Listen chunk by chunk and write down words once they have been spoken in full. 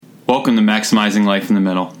Welcome to Maximizing Life in the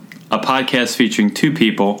Middle, a podcast featuring two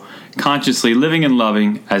people consciously living and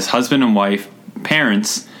loving as husband and wife,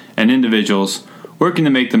 parents, and individuals working to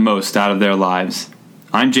make the most out of their lives.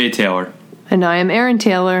 I'm Jay Taylor. And I am Erin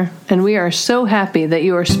Taylor, and we are so happy that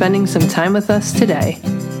you are spending some time with us today.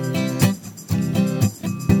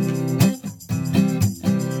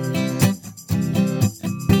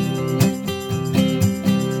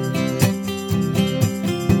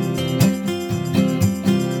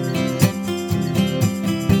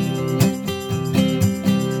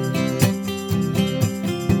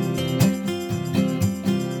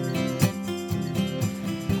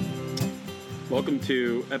 Welcome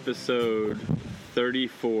to episode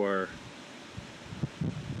 34,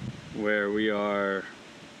 where we are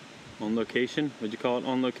on location. Would you call it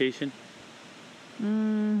on location?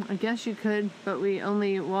 I guess you could, but we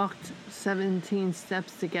only walked 17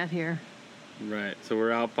 steps to get here. Right, so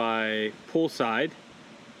we're out by poolside,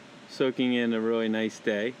 soaking in a really nice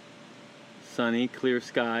day. Sunny, clear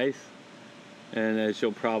skies, and as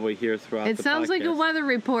you'll probably hear throughout the podcast. It sounds like a weather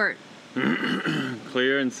report.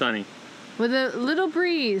 Clear and sunny. With a little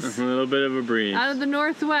breeze. A little bit of a breeze. Out of the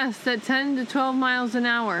northwest at 10 to 12 miles an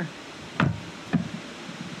hour.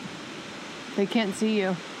 They can't see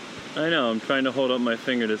you. I know, I'm trying to hold up my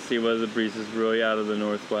finger to see whether the breeze is really out of the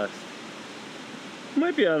northwest.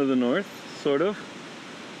 Might be out of the north, sort of.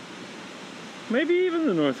 Maybe even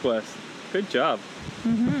the northwest. Good job.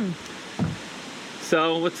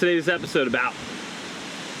 So, what's today's episode about?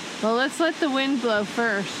 Well, let's let the wind blow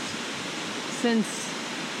first, since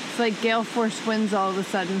it's like gale force winds all of a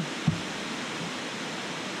sudden.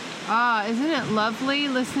 Isn't it lovely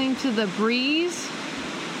listening to the breeze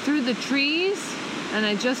through the trees? And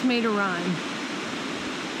I just made a rhyme.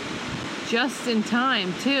 Just in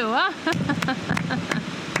time, too.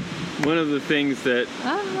 One of the things that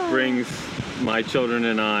brings my children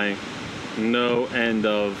and I no end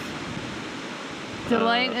of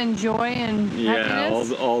delight and joy and happiness.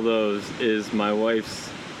 Yeah, all those is my wife's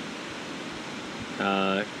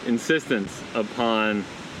insistence upon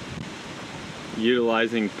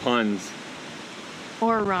utilizing puns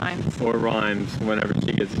or rhymes whenever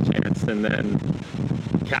she gets a chance, and then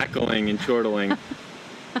cackling and chortling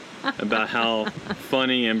about how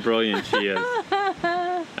funny and brilliant she is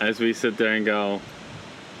as we sit there and go,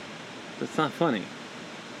 that's not funny.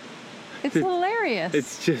 It's hilarious.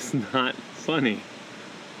 It's just not funny.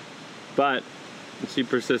 But she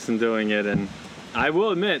persists in doing it, and I will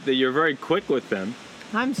admit that you're very quick with them.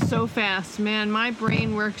 I'm so fast, man. My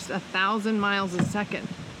brain works 1,000 miles a second.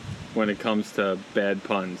 When it comes to bad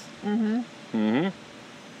puns.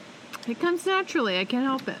 It comes naturally. I can't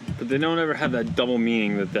help it. But they don't ever have that double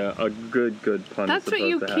meaning that a good pun That's is what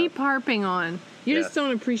you supposed to keep have. harping on. You Yes. just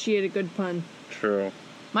don't appreciate a good pun. True.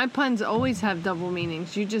 My puns always have double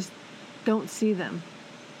meanings. You just don't see them.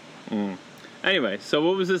 Anyway, so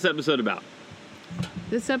what was this episode about?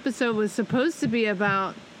 This episode was supposed to be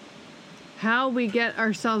about how we get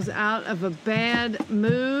ourselves out of a bad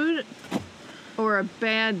mood or a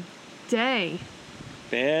bad day.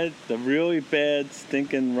 Bad, the really bad,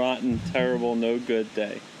 stinking, rotten, terrible, no good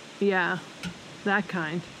day. Yeah, that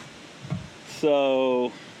kind.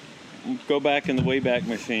 So, go back in the Wayback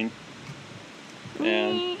Machine.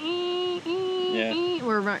 And, yeah.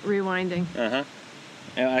 We're rewinding.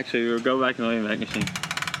 Actually, we'll go back in the Wayback Machine.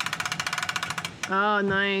 Oh,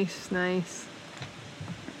 nice.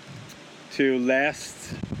 To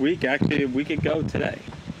last week, actually a week ago today.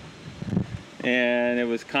 And it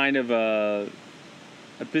was kind of a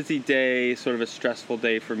busy day, sort of a stressful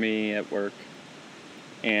day for me at work.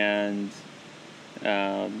 And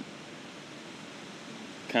kind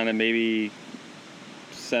of maybe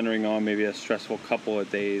centering on maybe a stressful couple of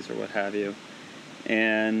days or what have you.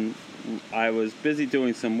 And I was busy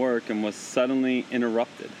doing some work and was suddenly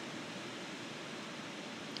interrupted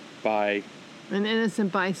by An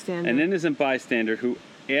innocent bystander who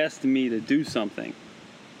asked me to do something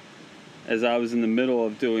as I was in the middle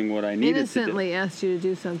of doing what I needed to do. Innocently asked you to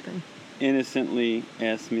do something. Innocently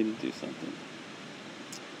asked me to do something.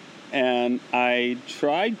 And I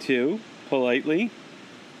tried to, politely,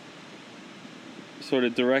 sort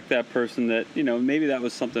of direct that person that, maybe that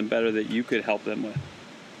was something better that you could help them with,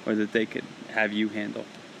 or that they could have you handle.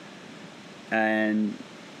 And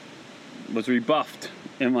was rebuffed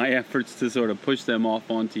in my efforts to sort of push them off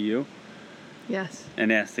onto you. Yes.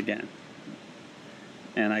 And asked again.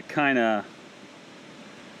 And I kind of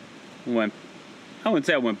went, I wouldn't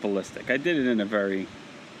say I went ballistic. I did it in a very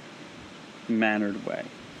mannered way.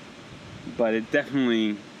 But it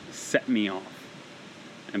definitely set me off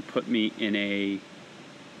and put me in a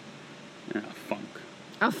funk.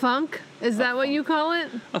 A funk? Is that what you call it?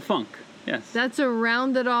 A funk, yes. That's a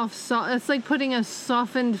rounded off. That's like putting a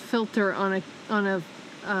softened filter on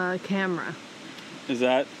a camera. Is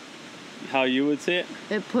that how you would see it?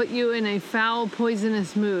 It put you in a foul,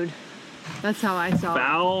 poisonous mood. That's how I saw it.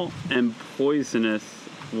 Foul and poisonous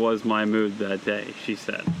was my mood that day, she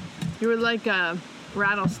said. You were like a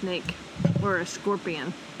rattlesnake or a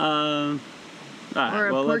scorpion. All right, or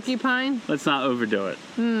a porcupine. Let's not overdo it.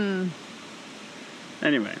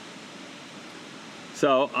 Anyway,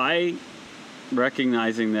 so I,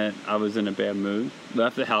 recognizing that I was in a bad mood,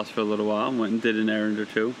 left the house for a little while, went and did an errand or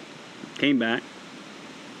two, came back.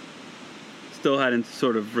 Still hadn't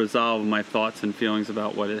sort of resolved my thoughts and feelings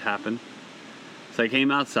about what had happened. So I came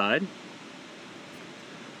outside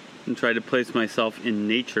and tried to place myself in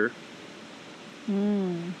nature.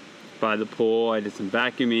 By the pool, I did some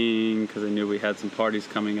vacuuming because I knew we had some parties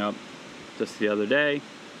coming up just the other day.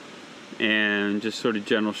 And just sort of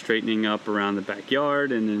general straightening up around the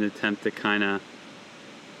backyard in an attempt to kind of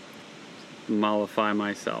mollify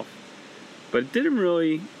myself. But it didn't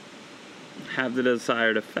really have the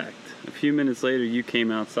desired effect. A few minutes later, you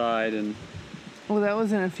came outside and... Well, that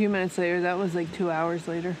wasn't a few minutes later. That was like 2 hours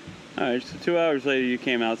later. All right, so 2 hours later, you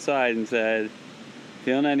came outside and said,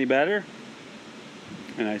 "Feeling any better?"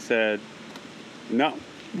 And I said, "No."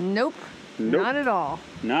 Nope. Not at all.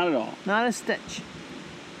 Not at all. Not a stitch.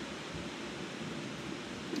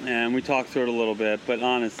 And we talked through it a little bit, but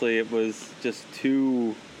honestly, it was just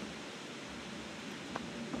too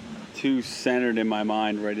centered in my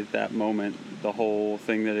mind right at that moment. The whole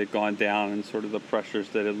thing that had gone down and sort of the pressures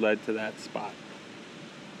that had led to that spot.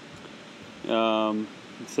 So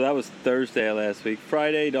that was Thursday last week.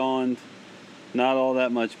 Friday dawned, not all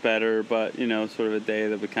that much better, but, sort of a day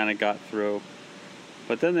that we kind of got through.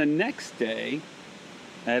 But then the next day,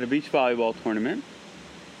 I had a beach volleyball tournament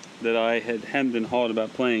that I had hemmed and hawed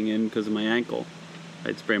about playing in because of my ankle.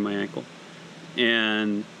 I'd sprained my ankle.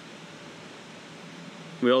 And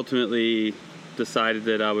we ultimately decided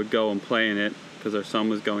that I would go and play in it because our son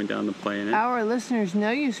was going down to play in it. Our listeners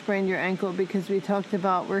know you sprained your ankle because we talked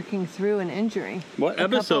about working through an injury. What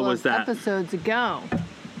episode was that? Episodes ago.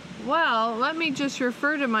 Well, let me just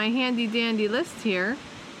refer to my handy dandy list here,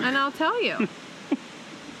 and I'll tell you.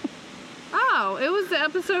 Oh, it was the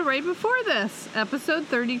episode right before this. Episode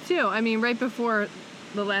 32. I mean, right before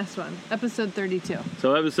the last one. Episode 32.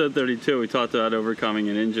 So episode 32, we talked about overcoming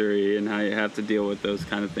an injury and how you have to deal with those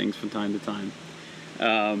kind of things from time to time.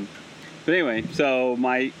 But anyway, so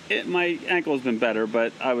my ankle's been better,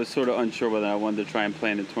 but I was sort of unsure whether I wanted to try and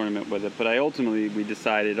play in a tournament with it. But we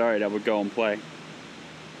decided, all right, I would go and play.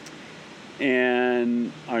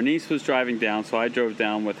 And our niece was driving down, so I drove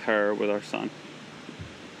down with her, with our son.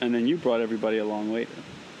 And then you brought everybody along later.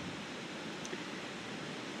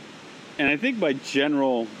 And I think by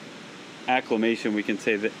general acclamation, we can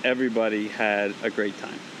say that everybody had a great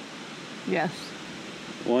time. Yes.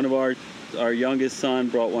 One of our youngest son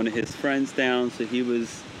brought one of his friends down, so he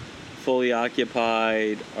was fully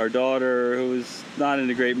occupied. Our daughter, who was not in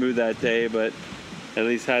a great mood that day, but at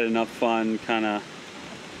least had enough fun kind of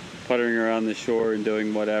puttering around the shore and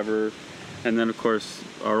doing whatever. And then, of course,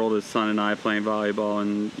 our oldest son and I playing volleyball,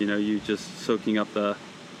 and, you just soaking up the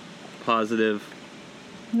positive,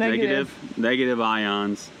 negative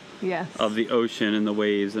ions yes. of the ocean and the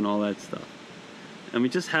waves and all that stuff. And we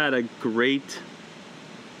just had a great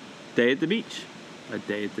day at the beach.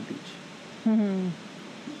 Mm-hmm.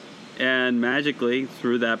 And magically,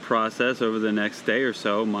 through that process, over the next day or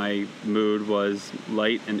so, my mood was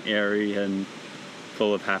light and airy and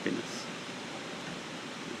full of happiness.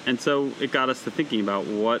 And so it got us to thinking about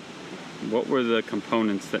what were the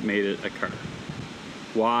components that made it occur?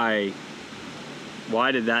 Why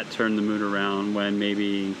did that turn the mood around when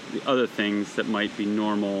maybe the other things that might be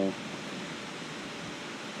normal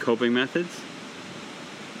coping methods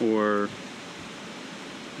or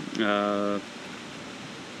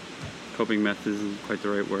coping methods isn't quite the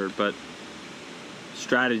right word, but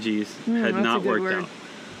strategies had not worked out.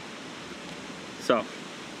 So,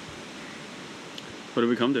 what did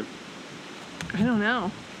we come to? I don't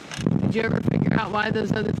know. Did you ever figure out why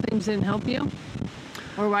those other things didn't help you?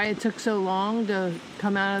 Or why it took so long to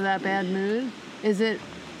come out of that bad mood? Is it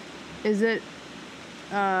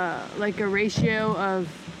like a ratio of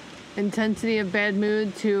intensity of bad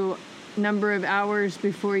mood to number of hours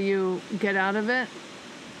before you get out of it?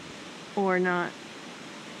 Or not?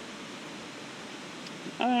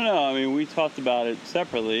 I don't know. I mean, we talked about it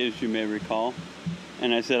separately, as you may recall.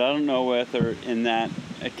 And I said, I don't know whether in that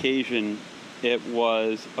occasion it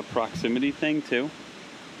was a proximity thing too.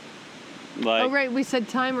 Like, oh, right. We said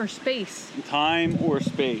time or space. Time or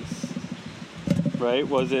space. right?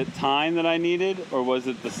 Was it time that I needed, or was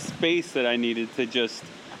it the space that I needed to just,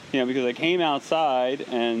 because I came outside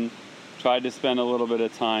and tried to spend a little bit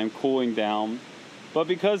of time cooling down, but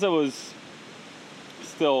because I was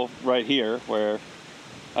still right here where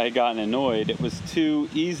I had gotten annoyed, it was too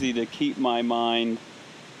easy to keep my mind...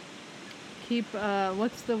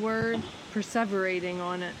 what's the word? Perseverating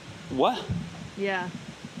on it. What? Yeah.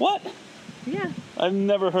 What? Yeah. I've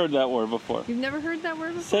never heard that word before. You've never heard that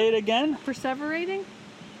word before? Say it again. Perseverating?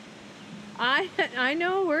 I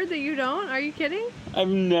know a word that you don't. Are you kidding? I've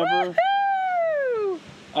never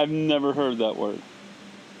heard that word.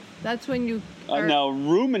 That's when you are... now,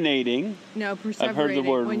 ruminating... No, perseverating. I've heard the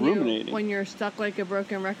word ruminating. When you're stuck like a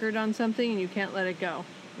broken record on something and you can't let it go.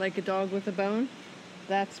 Like a dog with a bone.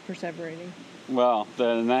 That's perseverating. Well,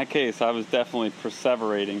 then in that case, I was definitely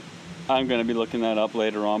perseverating. I'm going to be looking that up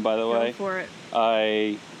later on, by the way. Go for it.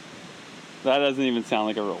 That doesn't even sound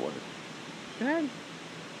like a real word. Go ahead.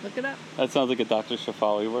 Look it up. That sounds like a Dr.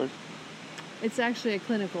 Shafali word. It's actually a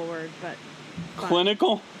clinical word, but... fine.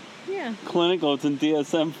 Clinical? Yeah. Clinical. It's in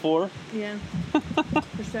DSM-4? Yeah.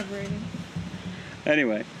 Perseverating.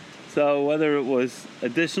 Anyway, so whether it was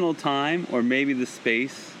additional time or maybe the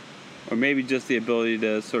space or maybe just the ability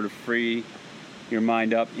to sort of free your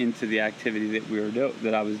mind up into the activity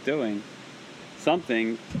that I was doing,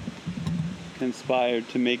 something conspired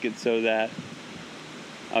to make it so that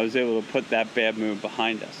I was able to put that bad mood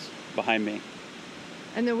behind me.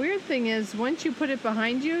 And the weird thing is, once you put it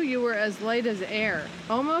behind you, you were as light as air.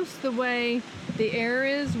 Almost the way the air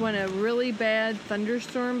is when a really bad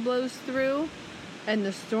thunderstorm blows through and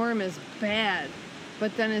the storm is bad.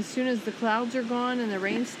 But then as soon as the clouds are gone and the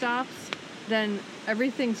rain stops, then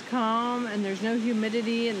everything's calm and there's no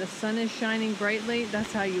humidity and the sun is shining brightly.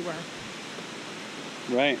 That's how you were.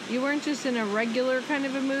 Right. You weren't just in a regular kind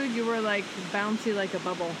of a mood. You were like bouncy like a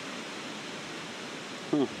bubble.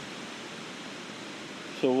 Huh.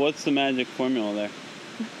 So what's the magic formula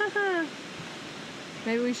there?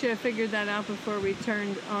 Maybe we should have figured that out before we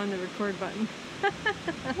turned on the record button.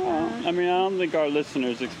 Well, I don't think our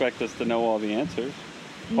listeners expect us to know all the answers.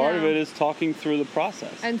 Part of it is talking through the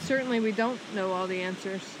process. And certainly we don't know all the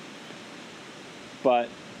answers. But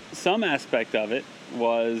some aspect of it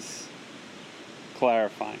was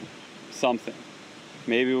clarifying something.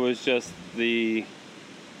 Maybe it was just the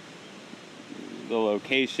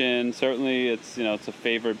location. Certainly it's a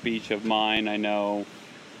favorite beach of mine, I know.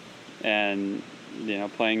 And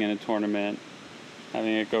playing in a tournament,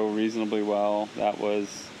 having it go reasonably well, that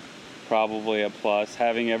was probably a plus.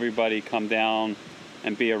 Having everybody come down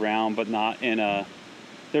and be around, but not in a...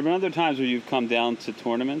 There have been other times where you've come down to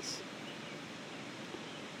tournaments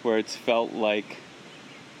where it's felt like...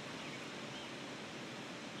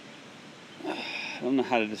 I don't know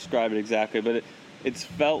how to describe it exactly, but it's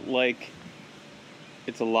felt like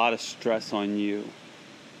it's a lot of stress on you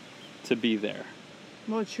to be there.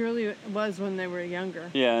 Well, it surely was when they were younger.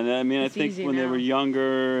 Yeah, and I think when they were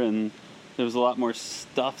younger and there was a lot more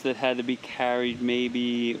stuff that had to be carried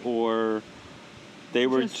maybe, or they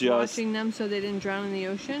were just watching them so they didn't drown in the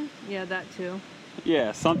ocean. Yeah, that too.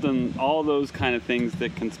 Yeah, all those kind of things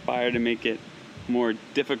that conspire to make it more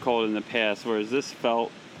difficult in the past, whereas this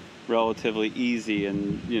felt relatively easy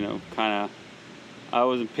and, kind of, I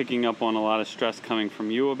wasn't picking up on a lot of stress coming from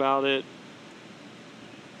you about it.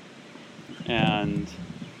 And,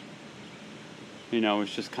 it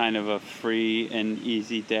was just kind of a free and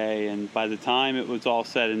easy day. And by the time it was all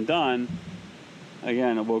said and done,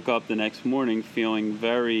 again, I woke up the next morning feeling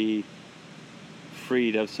very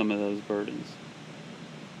freed of some of those burdens.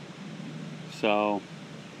 So,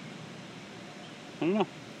 I don't know.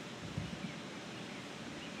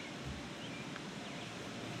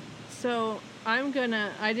 So, I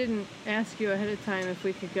didn't ask you ahead of time if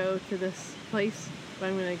we could go to this place, but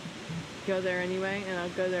I'm going to go there anyway, and I'll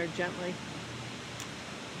go there gently.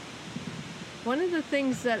 One of the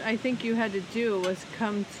things that I think you had to do was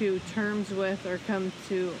come to terms with, or come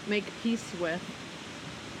to make peace with,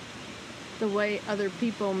 the way other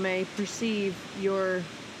people may perceive your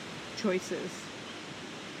choices.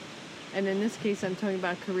 And in this case, I'm talking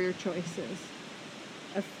about career choices.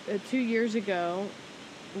 2 years ago,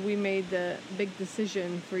 we made the big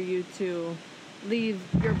decision for you to leave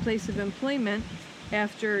your place of employment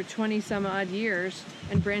after 20 some odd years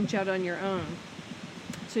and branch out on your own.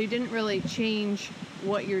 So you didn't really change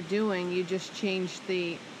what you're doing, you just changed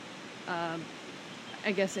the,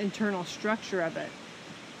 internal structure of it.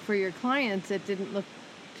 For your clients, it didn't look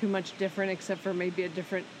too much different except for maybe a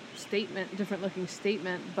different looking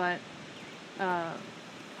statement, but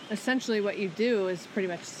essentially what you do is pretty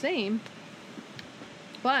much the same.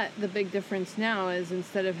 But the big difference now is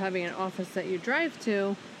instead of having an office that you drive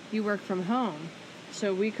to, you work from home.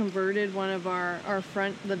 So we converted one of our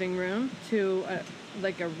front living room to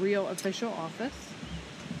a real official office,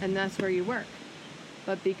 and that's where you work.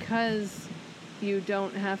 But because you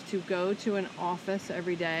don't have to go to an office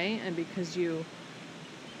every day, and because you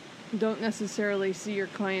don't necessarily see your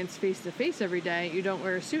clients face to face every day, you don't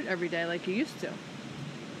wear a suit every day like you used to.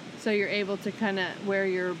 So you're able to kind of wear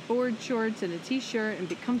your board shorts and a t-shirt and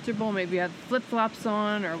be comfortable. Maybe you have flip-flops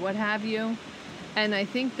on or what have you. And I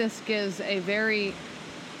think this gives a very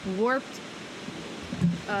warped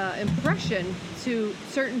impression to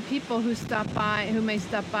certain people who may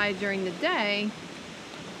stop by during the day,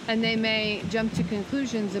 and they may jump to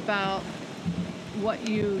conclusions about what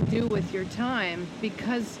you do with your time,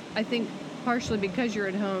 because I think partially because you're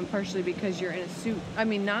at home, partially because you're in a suit. I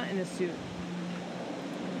mean, not in a suit.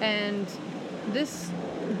 And this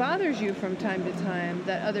bothers you from time to time,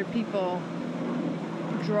 that other people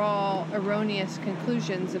draw erroneous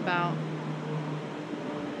conclusions about.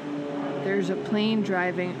 There's a plane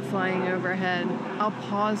flying overhead. I'll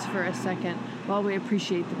pause for a second while we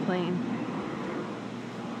appreciate the plane.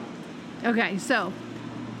 Okay, so.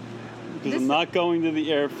 Because I'm not going to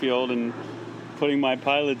the airfield and putting my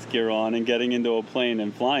pilot's gear on and getting into a plane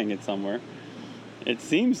and flying it somewhere. It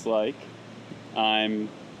seems like I'm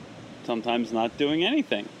sometimes not doing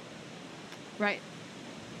anything. Right.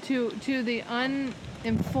 To the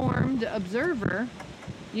uninformed observer,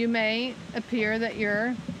 you may appear that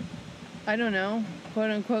you're, I don't know,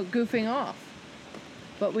 quote unquote, goofing off.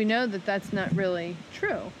 But we know that that's not really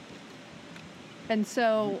true. And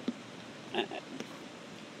so...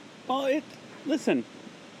 listen,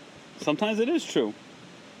 sometimes it is true.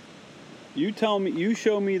 You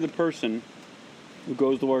show me the person who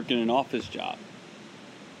goes to work in an office job,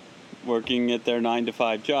 working at their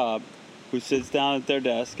 9-to-5 job, who sits down at their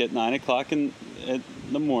desk at 9 o'clock in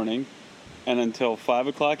the morning and until 5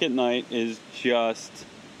 o'clock at night is just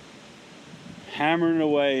hammering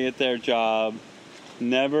away at their job,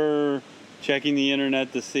 never checking the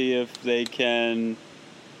internet to see if they can,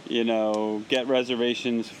 get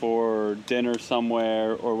reservations for dinner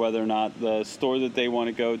somewhere, or whether or not the store that they want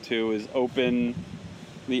to go to is open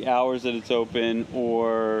the hours that it's open,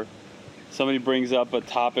 or somebody brings up a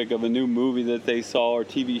topic of a new movie that they saw or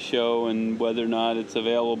TV show and whether or not it's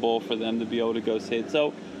available for them to be able to go see it.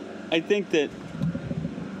 So I think that,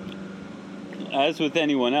 as with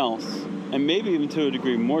anyone else, and maybe even to a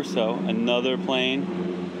degree more so, another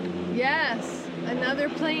plane. Yes, another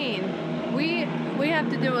plane. We have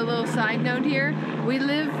to do a little side note here. We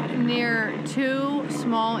live near 2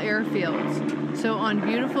 small airfields. So on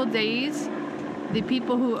beautiful days, the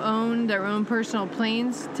people who own their own personal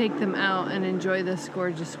planes take them out and enjoy this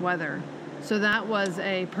gorgeous weather. So that was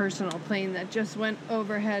a personal plane that just went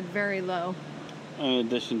overhead very low. In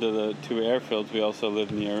addition to the 2 airfields, we also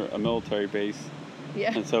live near a military base.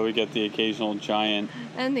 Yeah. And so we get the occasional giant...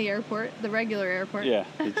 And the airport, the regular airport. Yeah,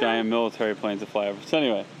 the giant military planes that fly over. So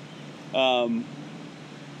anyway...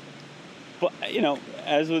 but,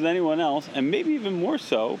 as with anyone else, and maybe even more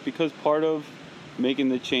so, because part of making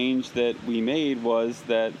the change that we made was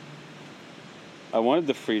that I wanted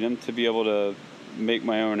the freedom to be able to make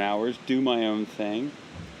my own hours, do my own thing.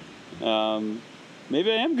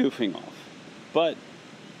 Maybe I am goofing off. But,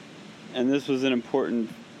 and this was an important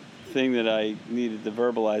thing that I needed to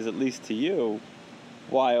verbalize, at least to you,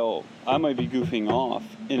 while I might be goofing off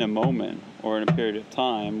in a moment or in a period of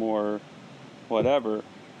time or whatever,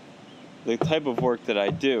 the type of work that I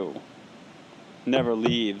do never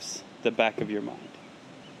leaves the back of your mind.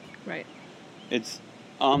 Right. It's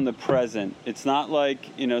omnipresent. It's not like,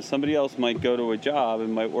 somebody else might go to a job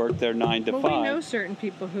and might work there 9 to 5. Well, we know certain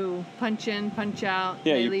people who punch in, punch out.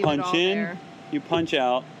 Yeah, they you leave punch it all in, there. You punch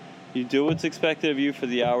out, you do what's expected of you for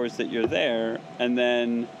the hours that you're there, and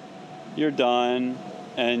then you're done,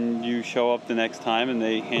 and you show up the next time, and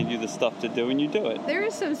they hand you the stuff to do, and you do it. There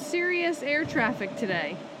is some serious air traffic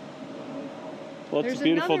today. Well, it's There's a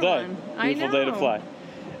beautiful day. one. Beautiful day to fly.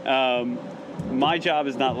 My job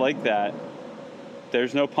is not like that.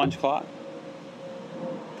 There's no punch clock.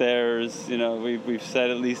 There's, we've said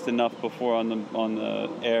at least enough before on the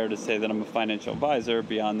air to say that I'm a financial advisor.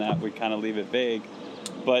 Beyond that, we kind of leave it vague.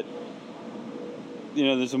 But,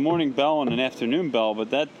 there's a morning bell and an afternoon bell,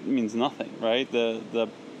 but that means nothing, right?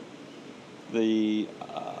 The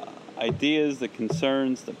ideas, the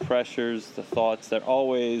concerns, the pressures, the thoughts, they're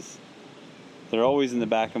always in the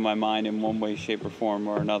back of my mind in one way, shape, or form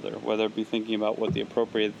or another, whether it be thinking about what the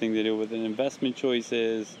appropriate thing to do with an investment choice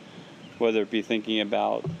is, whether it be thinking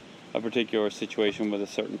about a particular situation with a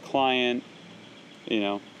certain client,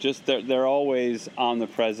 Just they're always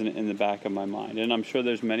omnipresent in the back of my mind. And I'm sure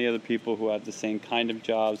there's many other people who have the same kind of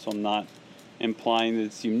job, so I'm not implying that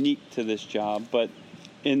it's unique to this job. But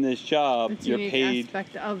in this job, it's you're a unique paid...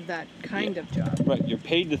 aspect of that kind of job. Right, you're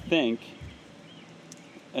paid to think,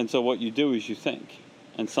 and so what you do is you think.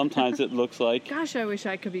 And sometimes it looks like... Gosh, I wish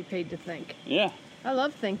I could be paid to think. Yeah. I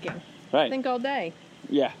love thinking. Right. Think all day.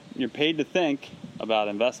 Yeah, you're paid to think about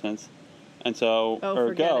investments. And so,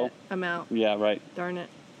 forget it. I'm out. Yeah, right. Darn it.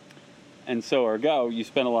 And so, ergo, you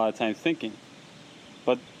spend a lot of time thinking.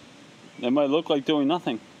 But it might look like doing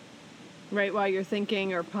nothing. Right, while you're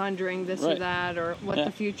thinking or pondering this or that, or what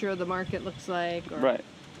the future of the market looks like. Or... Right.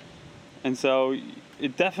 And so,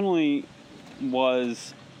 it definitely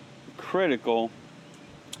was critical.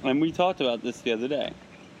 And we talked about this the other day.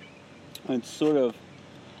 It's sort of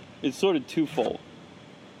twofold.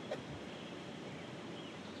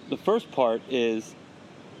 The first part is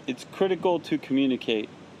it's critical to communicate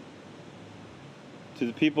to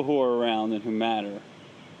the people who are around and who matter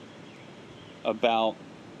about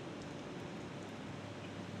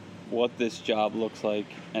what this job looks like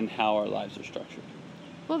and how our lives are structured.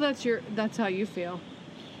 Well, that's how you feel.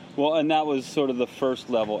 Well, and that was sort of the first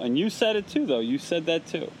level. And you said it too, though. You said that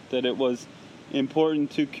too, that it was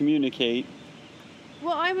important to communicate.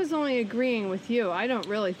 Well, I was only agreeing with you. I don't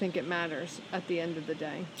really think it matters at the end of the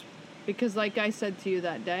day. Because like I said to you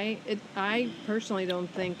that day, I personally don't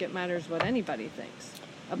think it matters what anybody thinks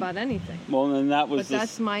about anything. Well, and that was... But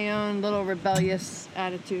that's my own little rebellious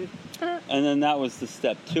attitude. And then that was the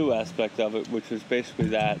step 2 aspect of it, which was basically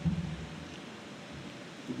that.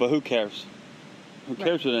 But who cares? Who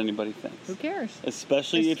cares what anybody thinks? Who cares?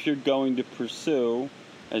 Especially if you're going to pursue,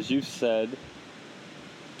 as you said,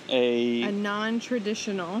 a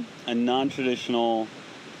non-traditional,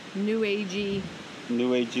 new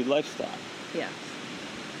agey lifestyle. Yes.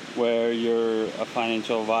 Where you're a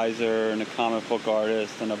financial advisor and a comic book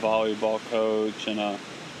artist and a volleyball coach and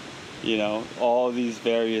all these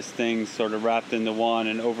various things sort of wrapped into one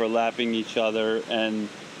and overlapping each other and,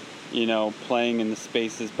 playing in the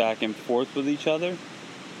spaces back and forth with each other.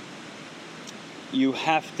 You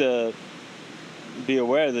have to be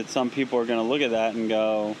aware that some people are going to look at that and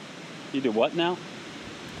go, you do what now?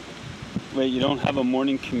 Wait, you don't have a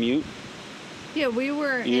morning commute? Yeah,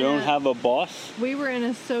 You don't have a boss? We were in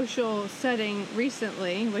a social setting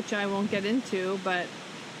recently, which I won't get into, but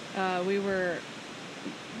you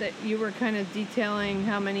were kind of detailing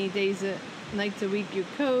how many nights a week you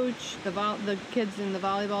coach, the kids in the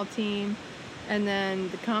volleyball team, and then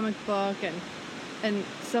the comic book, and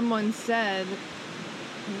someone said,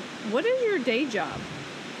 "What is your day job?"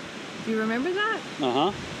 Do you remember that?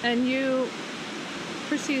 Uh-huh. And you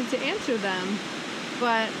proceeded to answer them,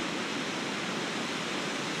 but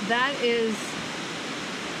that is,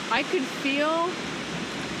 I could feel,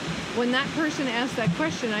 when that person asked that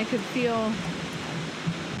question, I could feel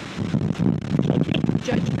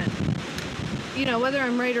judgment. Whether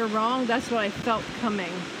I'm right or wrong, that's what I felt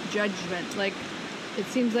coming. Judgment. Like, it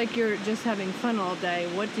seems like you're just having fun all day.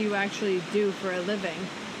 What do you actually do for a living?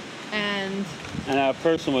 And our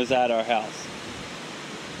person was at our house.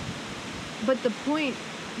 But the point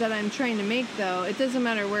that I'm trying to make, though, it doesn't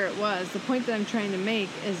matter where it was. The point that I'm trying to make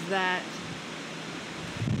is that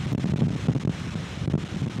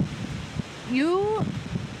you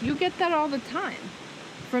get that all the time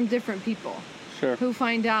from different people. Sure. Who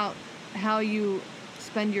find out how you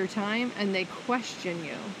spend your time, and they question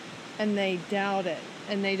you, and they doubt it,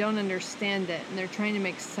 and they don't understand it, and they're trying to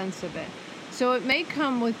make sense of it. So it may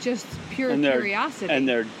come with just pure curiosity. And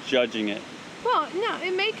they're judging it. Well, no,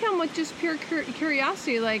 it may come with just pure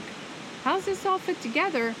curiosity, like, how's this all fit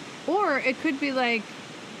together? Or it could be like,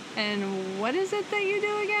 and what is it that you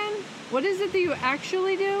do again? What is it that you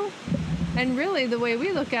actually do? And really, the way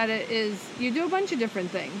we look at it is you do a bunch of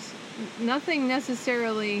different things. Nothing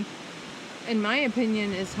necessarily, in my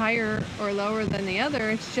opinion, is higher or lower than the other.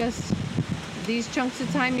 It's just these chunks of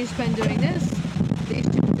time you spend doing this, these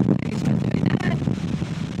chunks of time you spend doing that.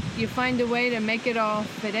 You find a way to make it all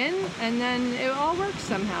fit in, and then it all works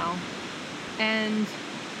somehow.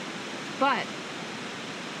 But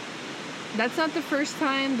that's not the first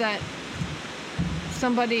time that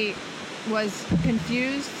somebody was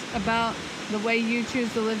confused about the way you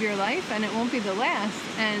choose to live your life, and it won't be the last.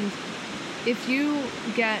 And if you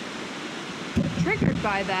get triggered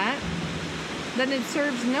by that, then it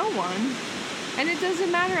serves no one, and it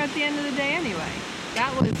doesn't matter at the end of the day anyway.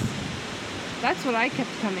 That's what I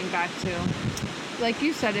kept coming back to. Like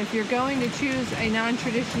you said, if you're going to choose a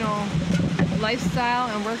non-traditional lifestyle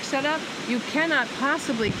and work setup, you cannot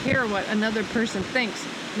possibly care what another person thinks,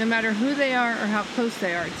 no matter who they are or how close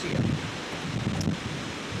they are to you.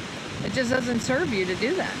 It just doesn't serve you to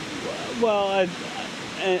do that. Well,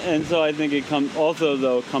 and so I think it comes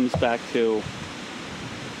back to,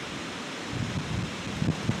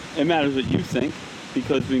 it matters what you think,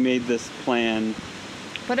 because we made this plan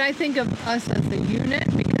But I think of us as a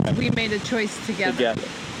unit because we made a choice together.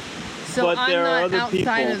 So But there are I'm not other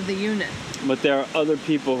outside people- of the unit. But there are other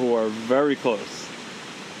people who are very close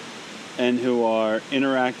and who are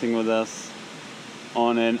interacting with us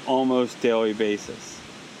on an almost daily basis.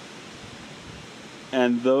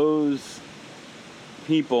 And those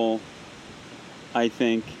people, I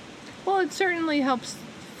think, Well, it certainly helps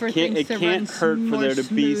for it things to run can't hurt for there to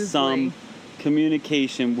be smoothly. some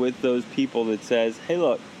communication with those people that says, hey,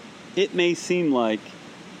 look, it may seem like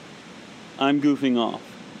I'm goofing off.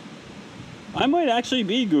 I might actually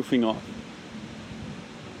be goofing off.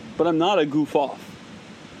 But I'm not a goof off.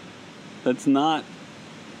 That's not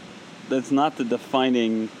the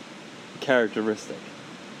defining characteristic.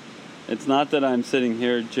 It's not that I'm sitting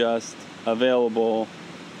here just available,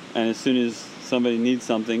 and as soon as somebody needs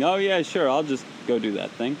something, oh yeah, sure, I'll just go do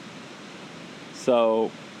that thing.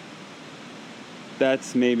 So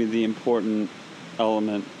that's maybe the important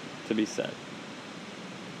element to be said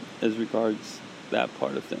as regards that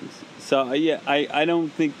part of things. So yeah, I don't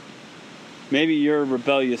think, maybe your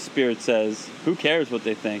rebellious spirit says, who cares what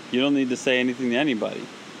they think? You don't need to say anything to anybody.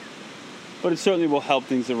 But it certainly will help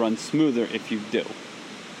things to run smoother if you do.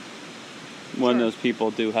 When Sure. those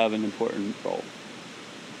people do have an important role.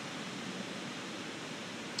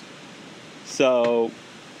 So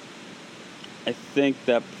I think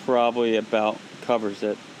that probably about covers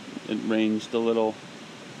it. It ranged a little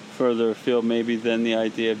further afield maybe than the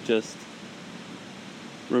idea of just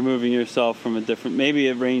removing yourself from a different... Maybe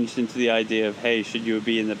it ranged into the idea of, hey, should you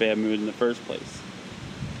be in the bad mood in the first place?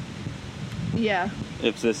 Yeah.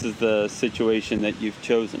 If this is the situation that you've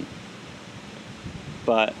chosen.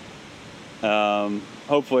 But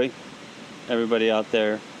hopefully everybody out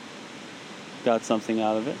there got something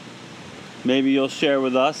out of it. Maybe you'll share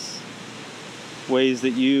with us ways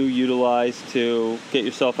that you utilize to get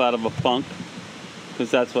yourself out of a funk, because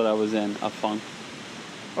that's what I was in, a funk.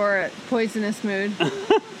 Or a poisonous mood.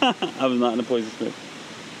 I was not in a poisonous mood.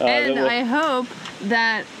 And I hope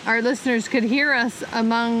that our listeners could hear us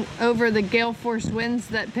over the gale force winds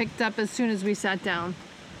that picked up as soon as we sat down.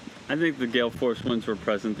 I think the gale force winds were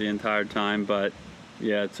present the entire time, but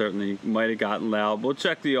yeah, it certainly might have gotten loud. We'll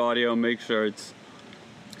check the audio, make sure it's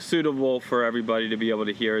suitable for everybody to be able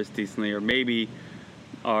to hear us decently, or maybe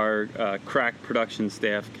our crack production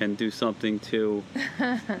staff can do something to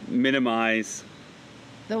minimize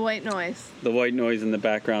The white noise. the white noise and the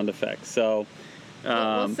background effects. So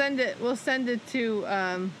We'll send it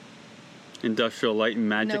to Industrial Light and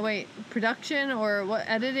Magic. no wait, production or what,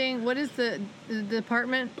 editing? What is the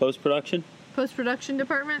department? Post-production? Post-production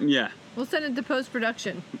department? Yeah. We'll send it to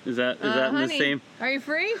post-production. Is that in Honey, the same? Are you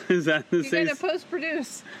free? Is that in the You're same? gonna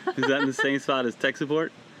post-produce. Is that in the same spot as tech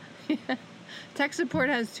support? Tech support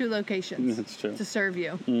has 2 locations. That's true. To serve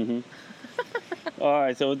you. All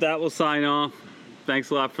right, so with that, we'll sign off. Thanks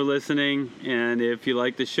a lot for listening. And if you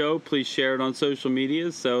like the show, please share it on social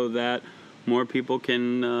media so that more people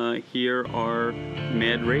can hear our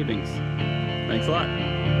mad ravings. Thanks a lot.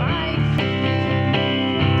 Bye.